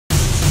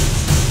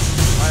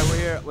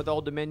with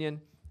Old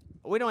Dominion,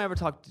 we don't ever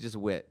talk to just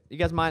Whit. You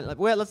guys mind? Like,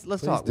 Whit,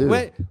 let's talk. do.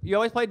 Whit, you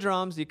always play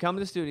drums. You come to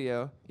the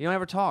studio. You don't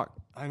ever talk.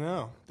 I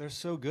know. They're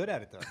so good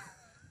at it, though.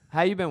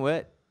 How you been,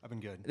 Whit? I've been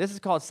good. This is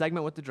called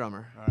Segment with the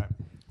Drummer. All right.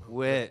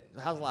 Whit,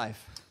 how's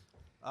life?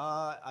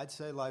 I'd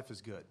say life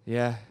is good.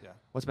 Yeah. Yeah.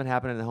 What's been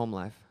happening in the home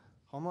life?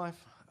 Home life?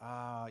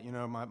 You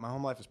know, my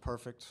home life is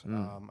perfect.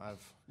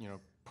 I've, you know,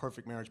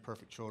 perfect marriage,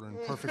 perfect children,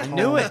 perfect home.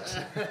 Knew it.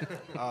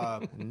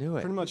 Knew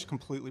it. Pretty much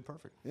completely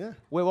perfect. Yeah.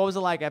 Wait, what was it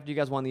like after you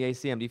guys won the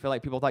ACM? Do you feel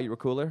like people thought you were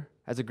cooler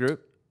as a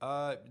group?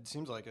 It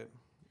seems like it.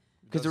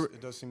 'Cause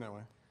It does seem that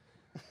way.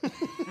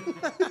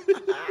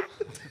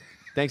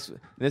 Thanks.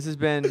 This has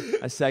been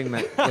a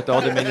segment with the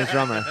Old Dominion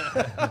drummer.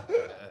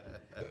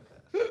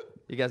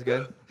 You guys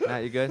good?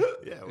 Matt, you good?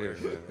 Yeah, we're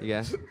good. You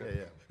guys?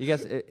 Yeah. You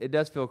guys, it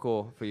does feel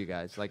cool for you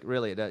guys. Like,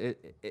 really, it does.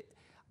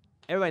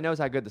 Everybody knows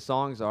how good the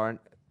songs are,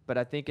 but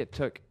I think it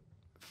took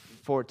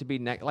for it to be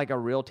like a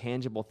real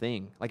tangible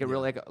thing. Like,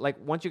 like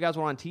once you guys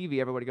were on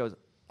TV, everybody goes,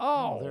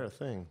 oh. They're a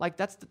thing. Like,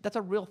 that's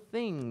a real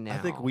thing now. I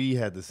think we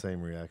had the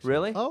same reaction.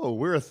 Really? Oh,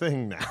 we're a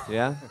thing now.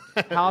 Yeah?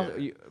 How,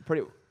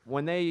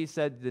 when they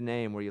said the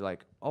name, were you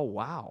like, oh,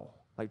 wow?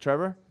 Like,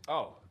 Trevor?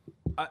 Oh,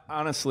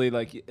 honestly,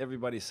 like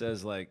everybody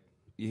says, like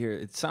you hear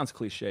it sounds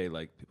cliche,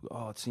 like people go,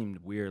 oh, it seemed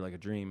weird, like a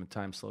dream, and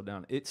time slowed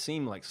down. It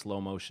seemed like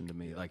slow motion to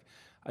me. Like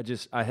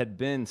I had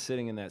been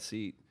sitting in that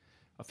seat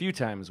a few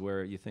times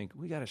where you think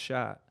we got a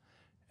shot,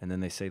 and then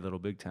they say Little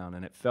Big Town,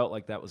 and it felt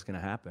like that was going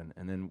to happen.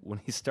 And then when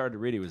he started to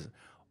read, it was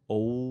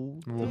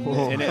and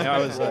I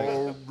was like,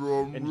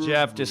 and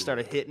Jeff just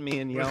started hitting me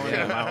and yelling,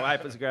 and my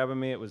wife was grabbing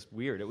me. It was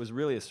weird. It was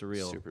really a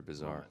surreal, Super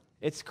bizarre.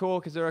 It's cool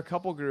because there are a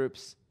couple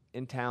groups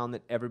in town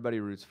that everybody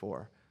roots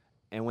for.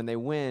 And when they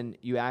win,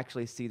 you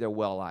actually see they're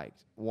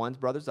well-liked. One's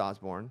Brothers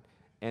Osborne,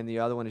 and the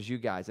other one is you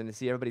guys. And to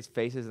see everybody's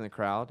faces in the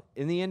crowd,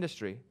 in the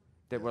industry,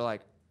 that were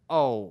like,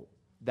 oh,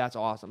 that's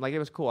awesome. Like, it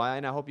was cool.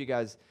 And I hope you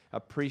guys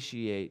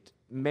appreciate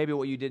maybe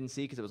what you didn't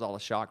see because it was all a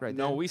shock right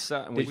there. No, we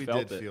saw and we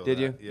felt did it. feel Did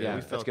that. you? Yeah,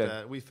 we that's felt good.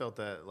 that. We felt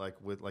that, like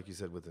you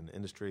said, within the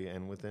industry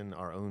and within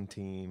our own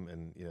team,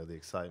 and you know the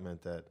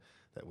excitement that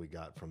we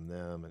got from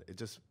them, and it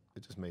just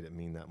made it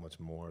mean that much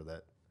more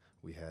that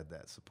we had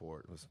that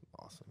support. It was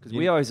awesome. Because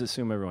we always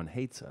assume everyone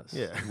hates us.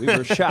 Yeah. We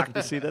were shocked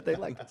to see that they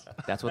liked us.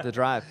 That's what the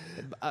drive.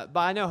 But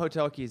I know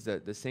Hotel Key's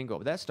the single,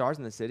 but that Stars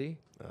in the City,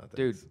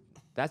 dude, Thanks.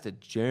 that's a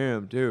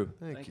jam, too.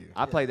 Thank you.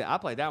 I played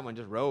that one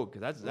just rogue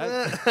because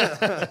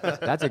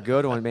that's a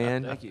good one,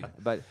 man. Thank you.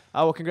 But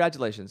well,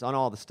 congratulations on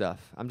all the stuff.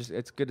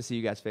 It's good to see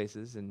you guys'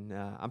 faces, and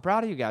I'm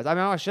proud of you guys. I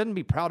mean, I shouldn't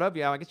be proud of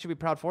you. I guess I should be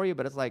proud for you,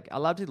 but it's like I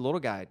love to see the little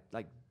guy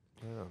Thank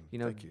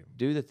you.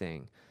 do the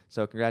thing.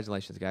 So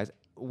congratulations, guys.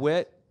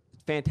 Whit,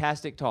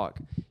 fantastic talk.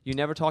 You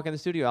never talk in the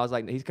studio. I was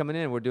like, he's coming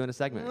in. We're doing a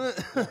segment.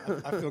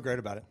 I feel great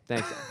about it.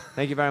 Thanks.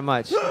 Thank you very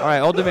much. All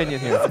right, Old Dominion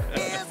here.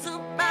 It's a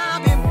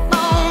Bobby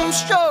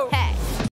Bones show.